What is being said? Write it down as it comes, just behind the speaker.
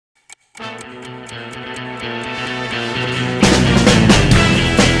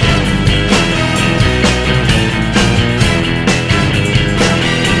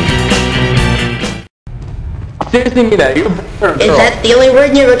does he mean that? You're a boy or a girl? Is that the only word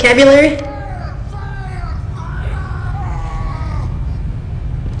in your vocabulary?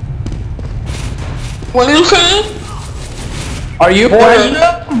 What do you say? Are you boy?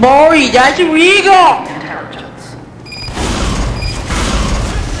 Boy, that's illegal!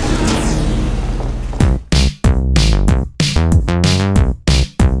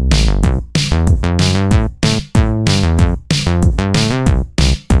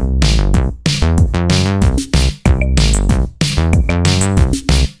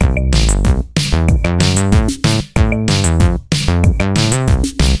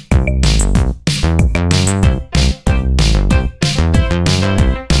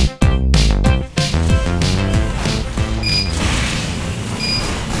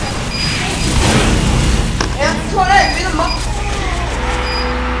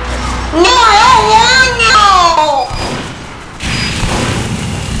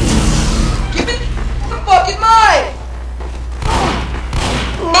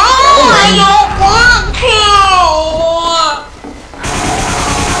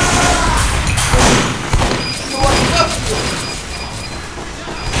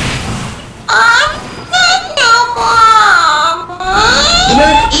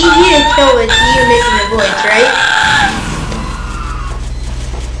 Easy to kill with you making the voice, right?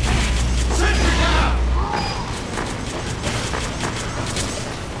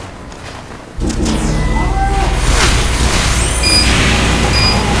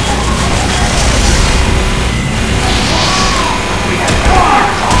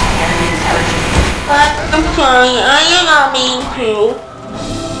 I'm sorry, I did not mean to.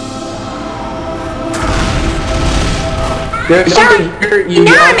 There's something here you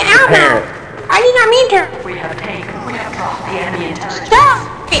No, yelled I'm at your Elmo. parent. I did not mean to. We have dropped the enemy intelligence. Stop!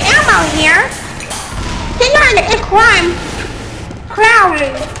 The Elmo here. They're not a crime.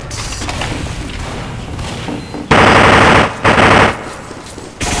 Crowley.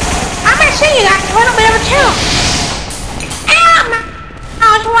 I'm gonna sing you guys a little bit of a tune.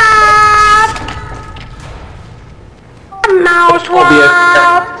 Elmo's wild. Elmo's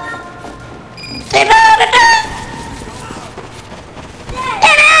wild.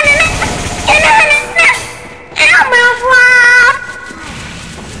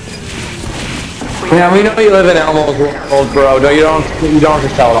 Yeah, we know you live in Elmo's world, bro. No, you don't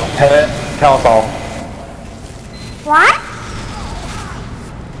just tell us. Tell us all. What?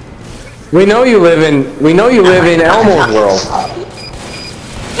 We know you live in Elmo's world.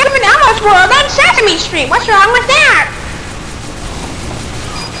 You live in Elmo's world on Sesame Street. What's wrong with that?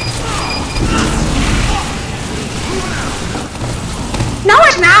 No,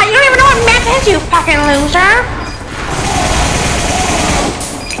 it's not. You don't even know what meth is, you fucking loser.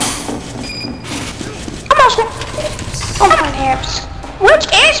 Oh, hips. Which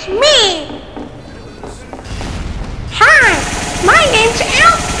is me. Hi, my name's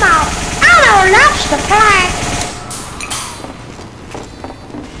Elmo. Elmo loves to play.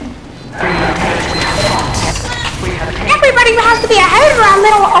 Everybody has to be a hater on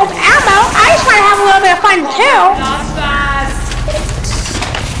little old Elmo. I just want to have a little bit of fun too.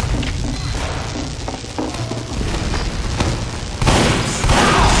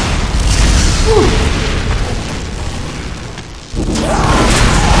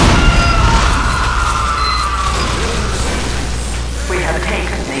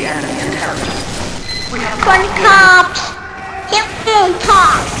 Fun cops! Hip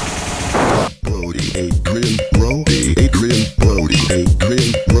cops! Brody, a grin, Brody, a grin, Brody, a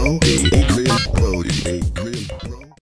grin.